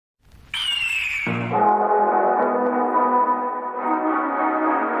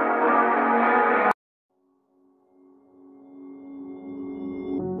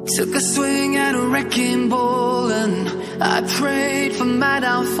Took a swing at a wrecking ball and I prayed for my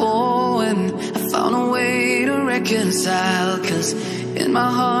downfall, and I found a way to reconcile, 'cause in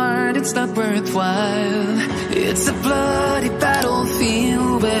my heart it's not worthwhile. It's a bloody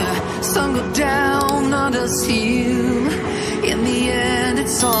battlefield where some go down, others heal. In the end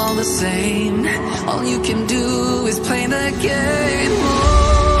it's all the same. All you can do is play the game.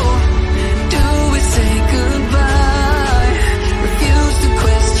 Oh, do we say goodbye? Refuse to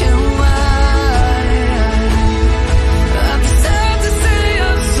question why. I'm sad to say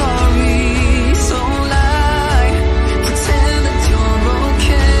I'm sorry, so lie. Pretend that you're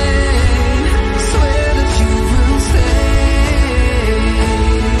okay. Swear that you will stay.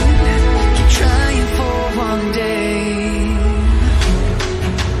 Keep trying for one day.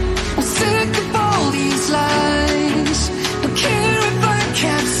 I'm sick of all these lies. Don't care if I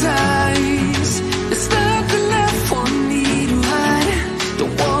capsize. There's nothing left for me to hide.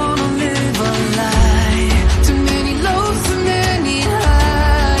 Don't wanna live a lie. Too many lows, too many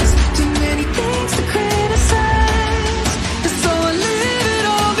highs. Too many things to criticize. And so I leave it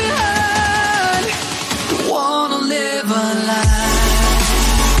all behind. Don't wanna live a lie.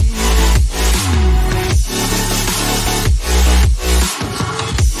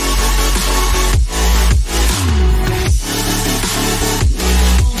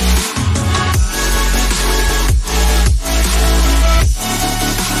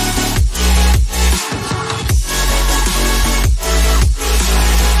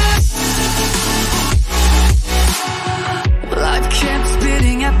 Life kept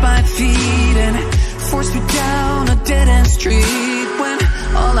spitting at my feet and forced me down a dead-end street, when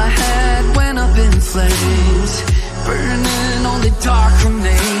all I had went up in flames, burning only dark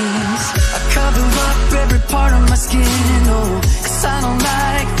remains. I cover up every part of my skin, oh, 'cause I don't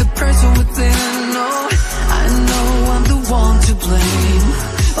like the person within. Oh, I know I'm the one to blame.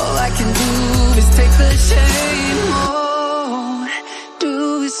 All I can do is take the shame. Oh, do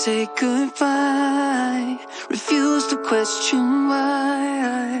we say goodbye? Refuse to question why.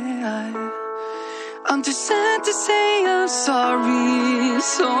 I'm too sad to say I'm sorry,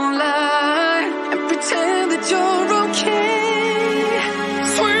 so lie and pretend that you're okay.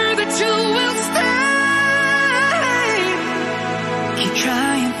 Swear that you will stay. Keep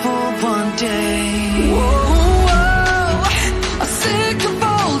trying for one day. Whoa, I'm sick of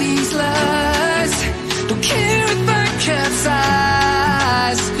all these lies. Don't care if I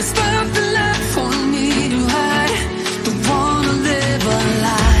capsize. There's nothing left for me to hide. Don't wanna live a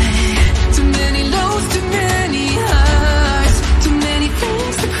lie. Too many lows, too many highs. Too many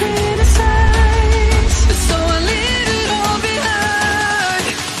things to criticize. So I leave it all behind.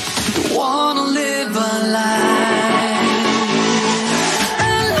 Don't wanna live a lie.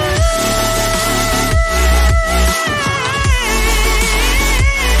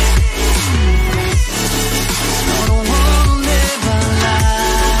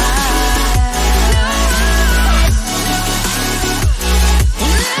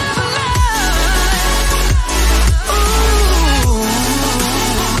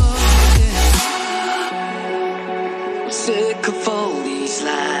 Sick of all these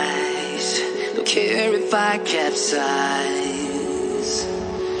lies. Don't care if I capsize.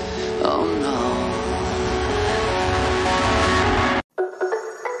 Oh no.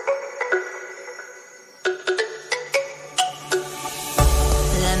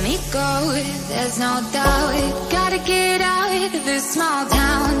 Let me go, there's no doubt. Gotta get out of this small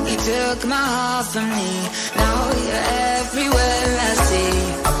town. You took my heart from me. Now you're everywhere I see.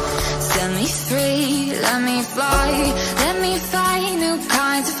 Set me free, let me fly. Let me find new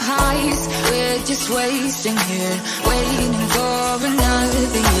kinds of highs. We're just wasting here, waiting for another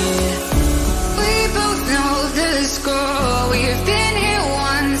year. We both know the score. We've been here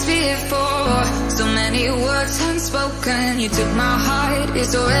once before. So many words unspoken. You took my heart,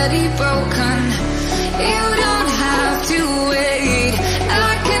 it's already broken. You don't have to wait.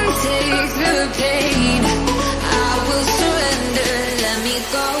 I can take the pain. I will surrender, let me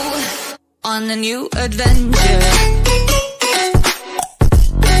go on a new adventure.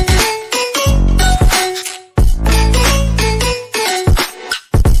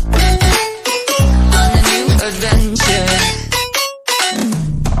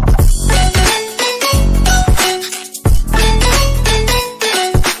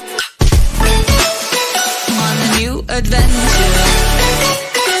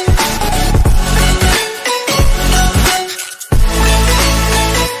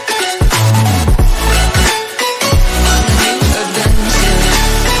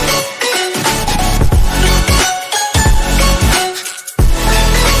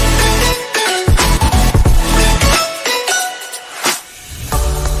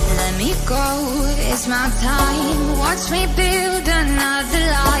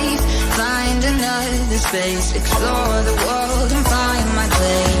 space, explore the world and find my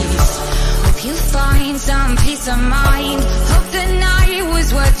place. Hope you find some peace of mind. Hope the night was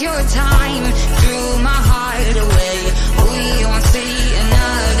worth your time. Threw my heart away, we won't see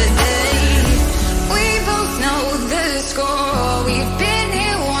another day. We both know the score, we've been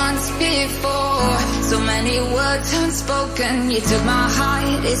here once before. So many words unspoken, you took my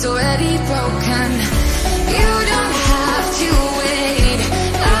heart, it's already broken. You don't have to wait,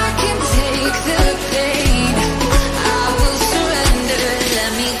 I can take the pain. I will surrender,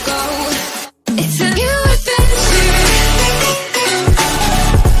 let me go. It's a new adventure.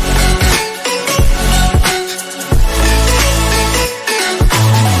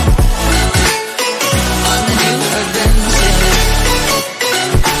 On the new adventure.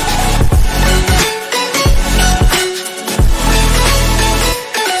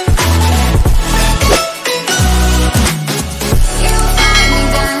 You'll find me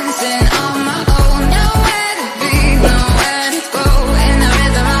dancing on my own, nowhere to be, nowhere to go. In the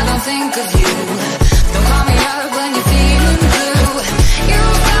rhythm I don't think of you. Don't call me up when you're feeling blue.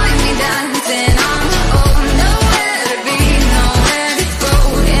 You'll find me dancing on my own, nowhere to be, nowhere to go.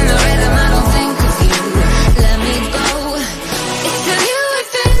 In the rhythm I don't think of you. Let me go. It's a new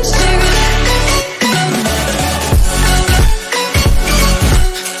adventure.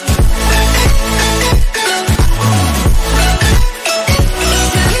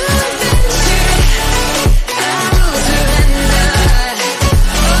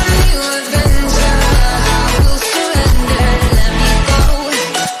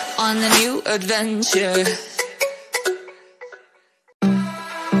 On the new adventure.